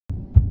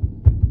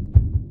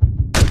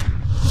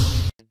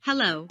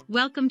Hello,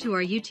 welcome to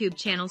our YouTube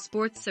channel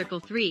Sports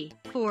Circle 3,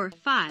 4,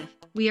 5.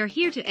 We are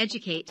here to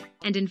educate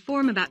and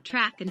inform about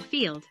track and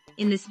field.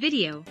 In this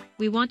video,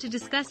 we want to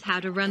discuss how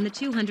to run the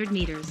 200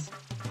 meters.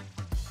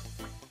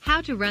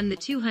 How to run the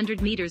 200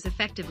 meters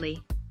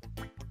effectively.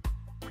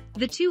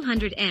 The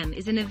 200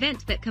 is an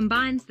event that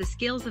combines the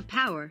skills of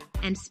power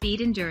and speed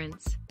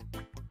endurance.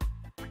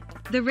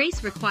 The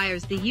race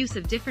requires the use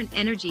of different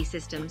energy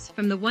systems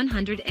from the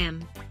 100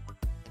 m.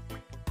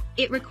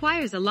 It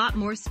requires a lot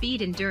more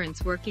speed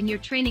endurance work in your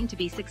training to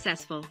be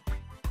successful.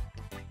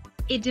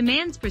 It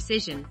demands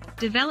precision,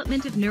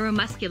 development of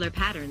neuromuscular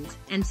patterns,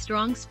 and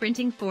strong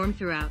sprinting form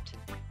throughout.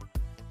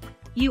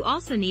 You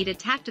also need a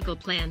tactical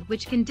plan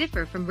which can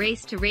differ from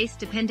race to race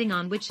depending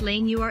on which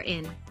lane you are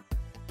in.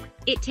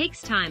 It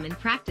takes time and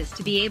practice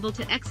to be able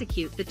to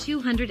execute the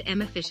 200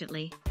 m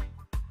efficiently.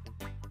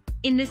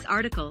 In this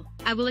article,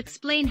 I will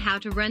explain how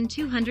to run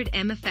 200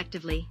 m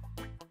effectively.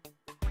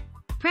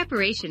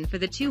 Preparation for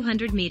the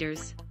 200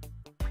 meters.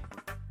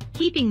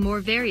 Keeping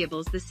more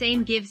variables the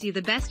same gives you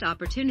the best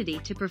opportunity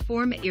to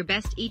perform at your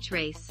best each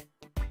race.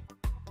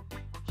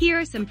 Here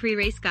are some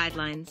pre-race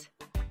guidelines.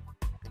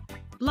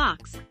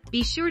 Blocks.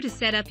 Be sure to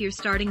set up your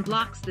starting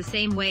blocks the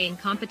same way in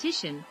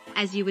competition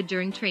as you would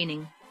during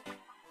training.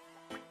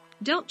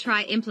 Don't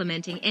try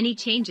implementing any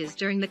changes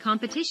during the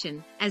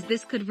competition, as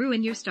this could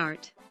ruin your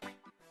start.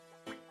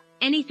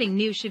 Anything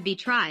new should be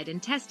tried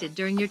and tested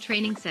during your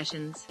training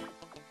sessions.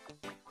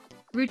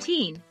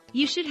 Routine.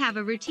 You should have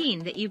a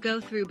routine that you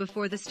go through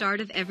before the start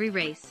of every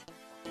race.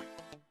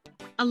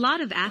 A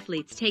lot of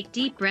athletes take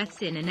deep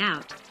breaths in and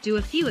out, do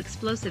a few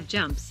explosive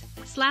jumps,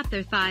 slap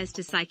their thighs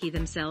to psyche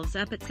themselves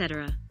up,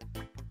 etc.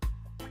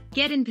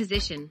 Get in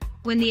position.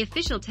 When the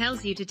official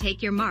tells you to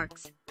take your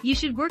marks, you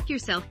should work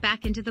yourself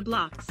back into the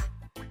blocks.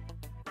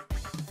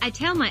 I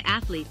tell my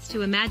athletes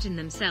to imagine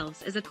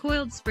themselves as a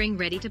coiled spring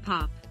ready to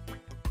pop.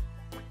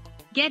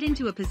 Get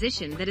into a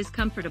position that is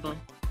comfortable.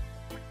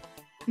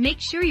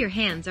 Make sure your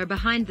hands are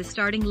behind the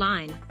starting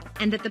line,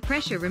 and that the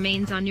pressure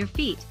remains on your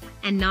feet,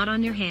 and not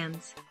on your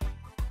hands.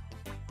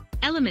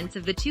 Elements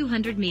of the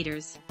 200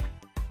 meters.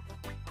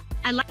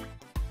 I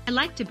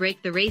like to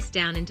break the race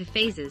down into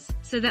phases,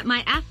 so that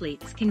my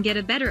athletes can get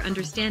a better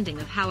understanding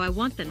of how I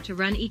want them to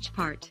run each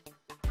part.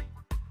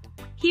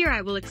 Here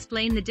I will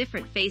explain the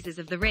different phases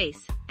of the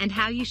race, and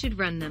how you should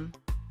run them.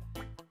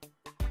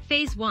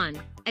 Phase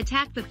 1.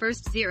 Attack the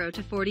first 0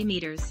 to 40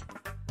 meters.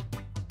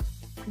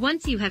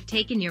 Once you have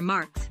taken your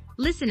marks,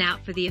 listen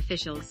out for the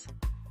officials.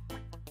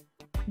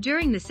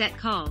 During the set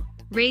call,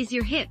 raise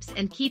your hips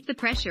and keep the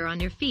pressure on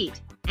your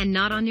feet, and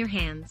not on your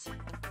hands.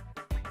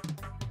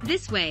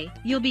 This way,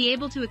 you'll be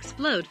able to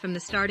explode from the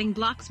starting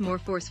blocks more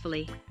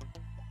forcefully.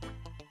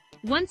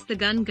 Once the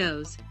gun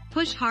goes,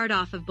 push hard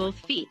off of both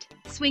feet,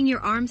 swing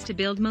your arms to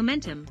build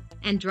momentum,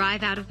 and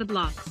drive out of the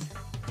blocks.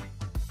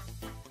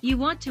 You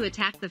want to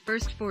attack the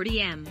first 40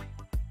 m.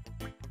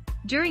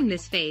 During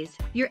this phase,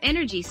 your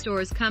energy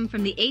stores come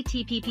from the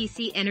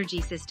ATPPC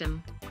energy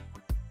system.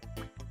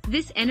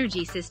 This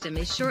energy system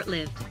is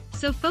short-lived,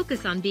 so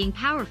focus on being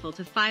powerful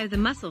to fire the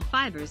muscle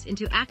fibers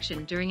into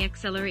action during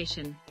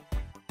acceleration.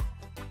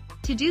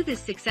 To do this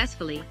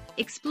successfully,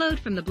 explode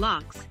from the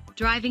blocks,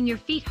 driving your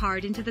feet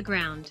hard into the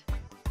ground.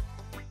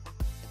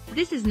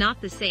 This is not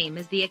the same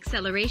as the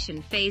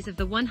acceleration phase of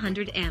the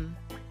 100 m.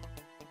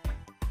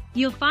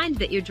 You'll find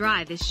that your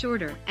drive is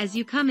shorter as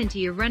you come into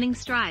your running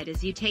stride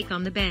as you take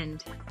on the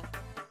bend.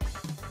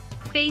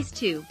 Phase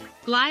 2.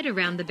 Glide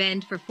around the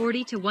bend for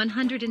 40 to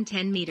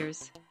 110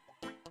 meters.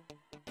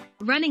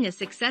 Running a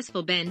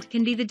successful bend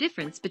can be the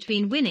difference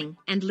between winning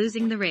and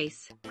losing the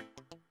race.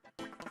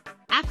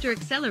 After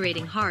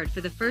accelerating hard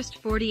for the first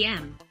 40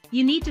 m,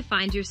 you need to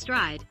find your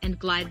stride and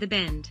glide the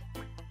bend.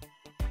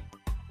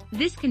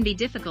 This can be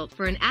difficult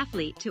for an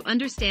athlete to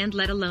understand,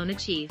 let alone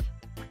achieve.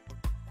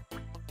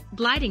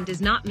 Gliding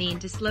does not mean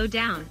to slow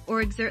down or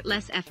exert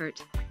less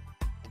effort.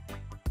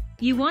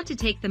 You want to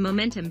take the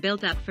momentum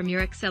built up from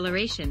your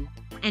acceleration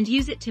and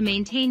use it to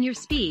maintain your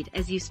speed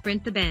as you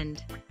sprint the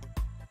bend.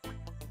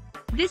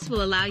 This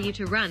will allow you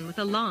to run with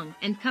a long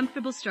and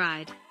comfortable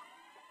stride.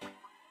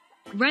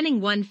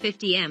 Running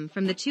 150 m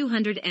from the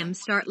 200 m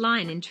start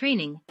line in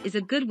training is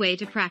a good way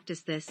to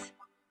practice this.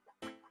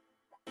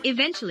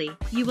 Eventually,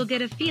 you will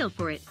get a feel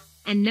for it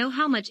and know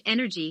how much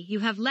energy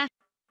you have left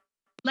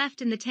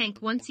in the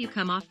tank once you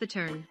come off the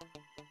turn.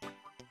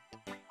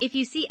 If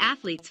you see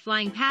athletes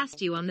flying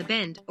past you on the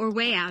bend or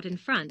way out in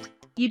front,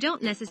 you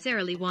don't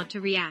necessarily want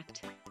to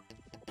react.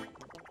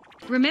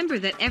 Remember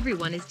that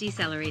everyone is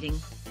decelerating.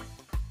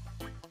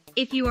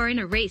 If you are in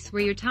a race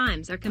where your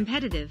times are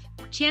competitive,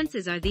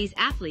 chances are these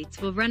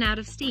athletes will run out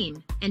of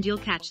steam, and you'll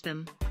catch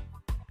them.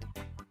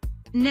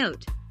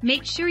 Note: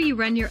 make sure you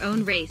run your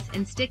own race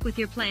and stick with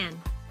your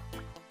plan.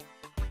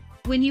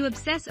 When you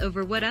obsess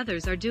over what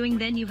others are doing,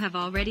 then you have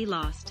already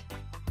lost.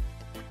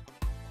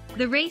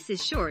 The race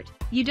is short,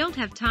 you don't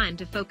have time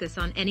to focus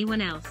on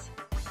anyone else.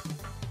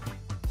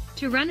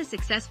 To run a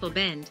successful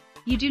bend,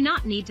 you do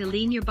not need to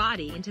lean your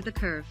body into the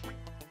curve.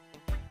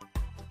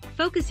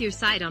 Focus your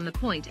sight on the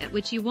point at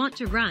which you want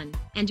to run,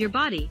 and your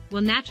body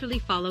will naturally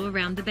follow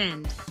around the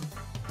bend.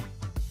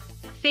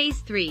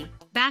 Phase 3.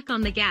 Back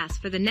on the gas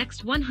for the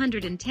next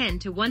 110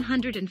 to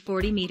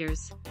 140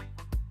 meters.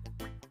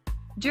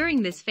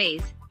 During this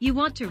phase, you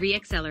want to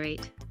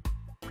re-accelerate.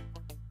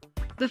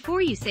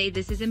 Before you say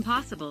this is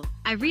impossible,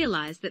 I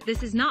realize that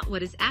this is not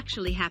what is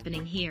actually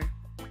happening here.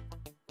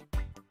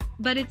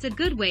 But it's a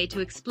good way to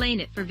explain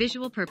it for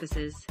visual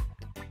purposes.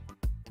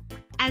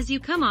 As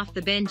you come off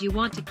the bend, you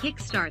want to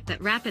kick-start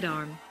that rapid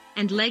arm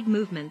and leg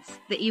movements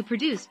that you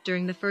produced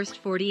during the first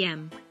 40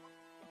 m.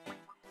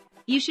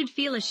 You should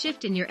feel a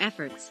shift in your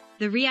efforts,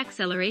 the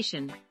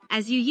re-acceleration,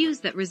 as you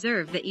use that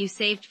reserve that you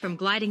saved from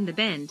gliding the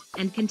bend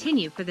and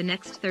continue for the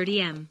next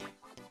 30 m.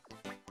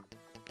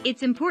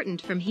 It's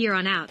important from here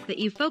on out that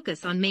you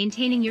focus on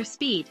maintaining your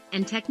speed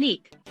and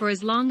technique for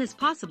as long as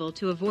possible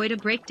to avoid a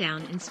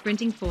breakdown in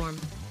sprinting form.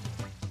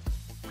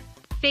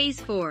 Phase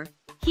 4.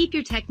 Keep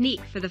your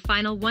technique for the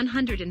final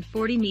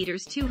 140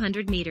 meters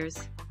 200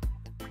 meters.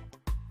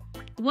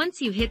 Once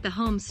you hit the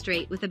home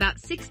straight with about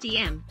 60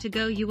 m to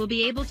go, you will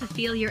be able to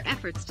feel your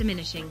efforts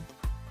diminishing.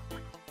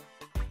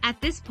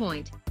 At this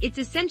point, it's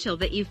essential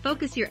that you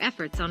focus your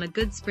efforts on a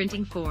good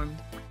sprinting form.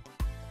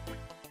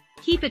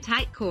 Keep a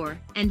tight core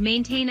and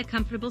maintain a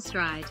comfortable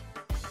stride.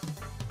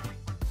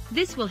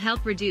 This will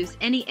help reduce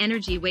any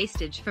energy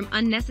wastage from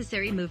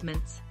unnecessary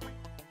movements.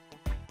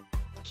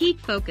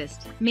 Keep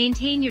focused,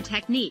 maintain your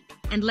technique,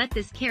 and let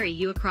this carry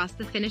you across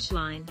the finish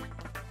line.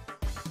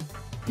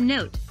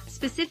 Note,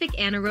 specific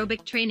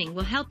anaerobic training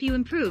will help you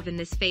improve in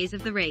this phase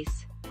of the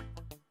race.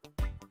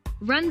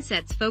 Run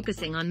sets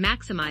focusing on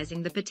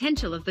maximizing the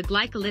potential of the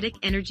glycolytic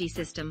energy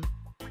system.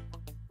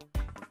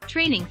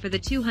 Training for the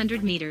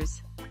 200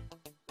 meters.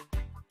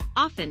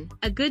 Often,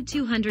 a good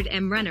 200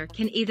 m runner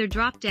can either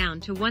drop down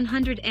to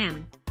 100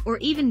 m or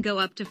even go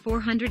up to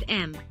 400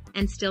 m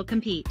and still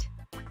compete.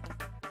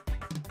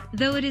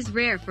 Though it is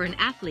rare for an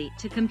athlete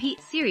to compete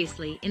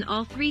seriously in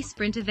all three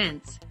sprint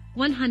events,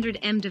 100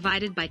 m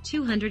divided by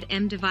 200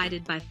 m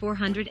divided by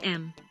 400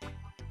 m.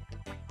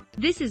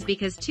 This is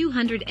because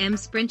 200 m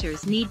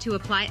sprinters need to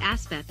apply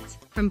aspects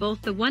from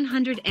both the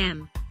 100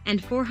 m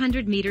and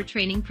 400 meter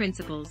training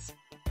principles.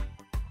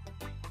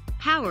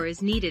 Power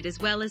is needed as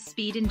well as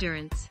speed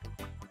endurance.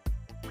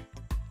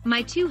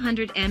 My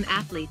 200 m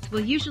athletes will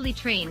usually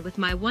train with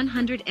my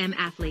 100 m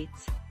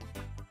athletes.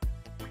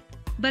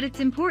 But it's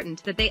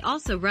important that they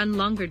also run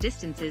longer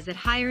distances at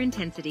higher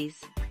intensities.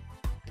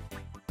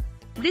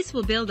 This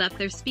will build up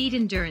their speed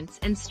endurance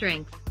and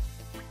strength.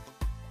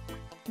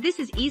 This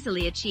is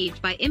easily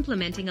achieved by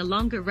implementing a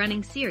longer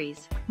running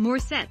series, more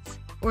sets,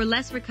 or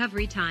less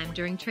recovery time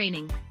during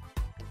training.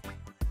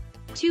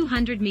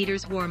 200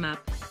 meters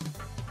warm-up.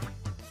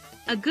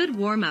 A good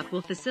warm-up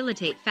will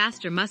facilitate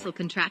faster muscle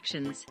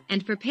contractions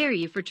and prepare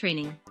you for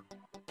training.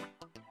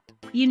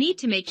 You need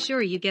to make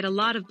sure you get a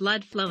lot of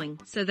blood flowing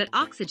so that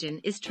oxygen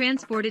is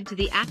transported to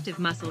the active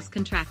muscles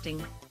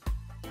contracting.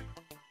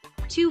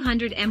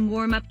 200 m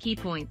warm-up key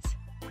points.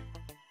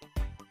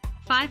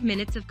 5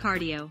 minutes of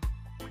cardio.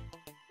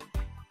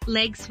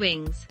 Leg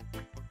swings.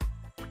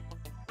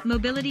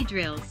 Mobility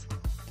drills.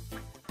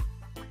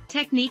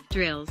 Technique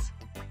drills.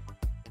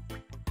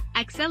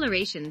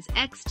 Accelerations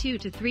x2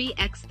 to 3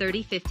 x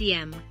 30 50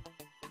 m.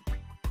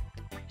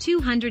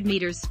 200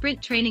 meters sprint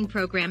training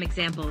program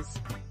examples.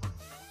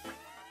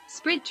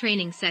 Sprint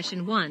training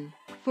session 1,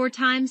 4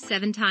 times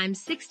 7 times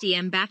 60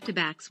 m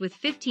back-to-backs with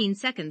 15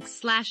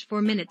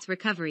 seconds/4 minutes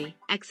recovery,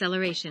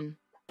 acceleration.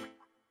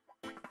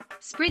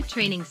 Sprint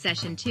training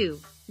session 2,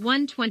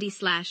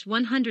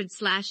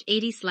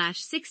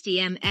 120/100/80/60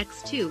 m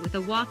x2 with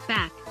a walk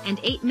back and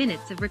 8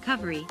 minutes of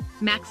recovery,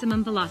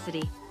 maximum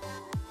velocity.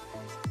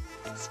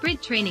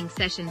 Sprint training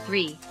session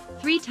 3,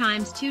 3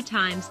 times 2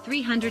 times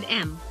 300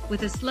 m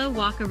with a slow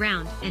walk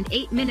around and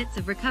 8 minutes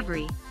of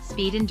recovery,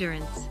 speed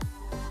endurance.